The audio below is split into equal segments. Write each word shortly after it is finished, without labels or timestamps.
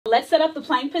let's set up the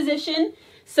plank position.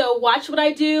 So watch what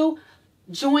I do,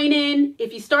 join in.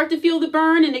 If you start to feel the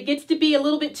burn and it gets to be a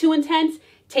little bit too intense,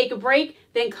 take a break,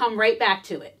 then come right back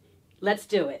to it. Let's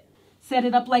do it. Set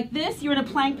it up like this. You're in a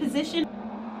plank position.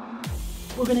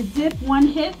 We're gonna dip one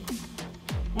hip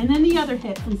and then the other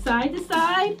hip from side to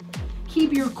side.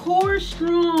 Keep your core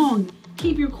strong.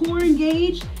 Keep your core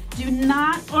engaged. Do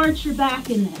not arch your back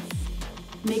in this.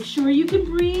 Make sure you can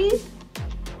breathe.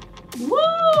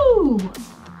 Woo!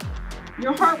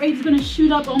 Your heart rate is gonna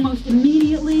shoot up almost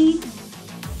immediately.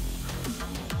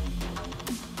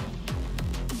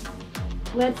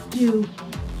 Let's do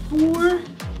 4,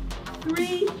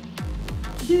 3,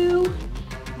 2,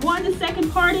 1. The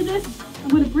second part of this, I'm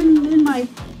gonna bring in my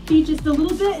feet just a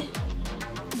little bit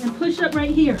and push up right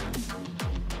here.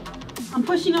 I'm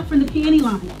pushing up from the panty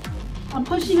line. I'm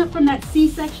pushing up from that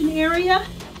C-section area.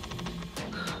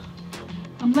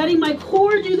 I'm letting my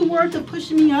core do the work of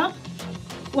pushing me up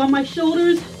while my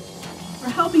shoulders are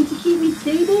helping to keep me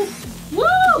stable.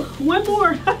 Woo! One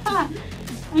more.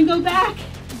 And go back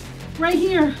right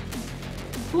here.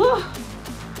 Woo!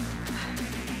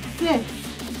 6,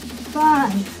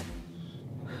 5.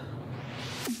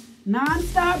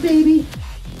 Non-stop, baby.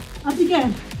 Up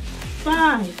again.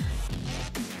 5,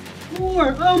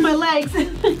 4. Oh, my legs.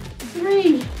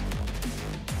 3,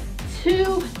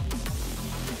 2,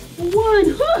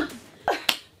 1.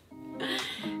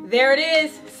 There it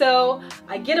is. So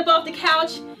I get up off the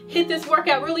couch, hit this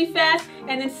workout really fast,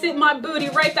 and then sit my booty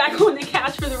right back on the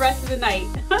couch for the rest of the night.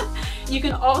 You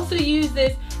can also use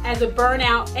this as a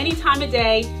burnout any time of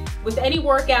day with any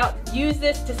workout. Use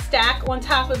this to stack on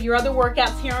top of your other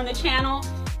workouts here on the channel.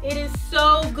 It is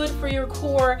so good for your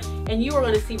core, and you are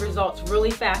going to see results really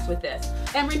fast with this.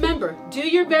 And remember, do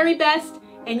your very best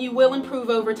and you will improve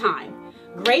over time.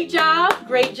 Great job,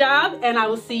 and I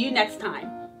will see you next time.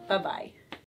 Bye-bye.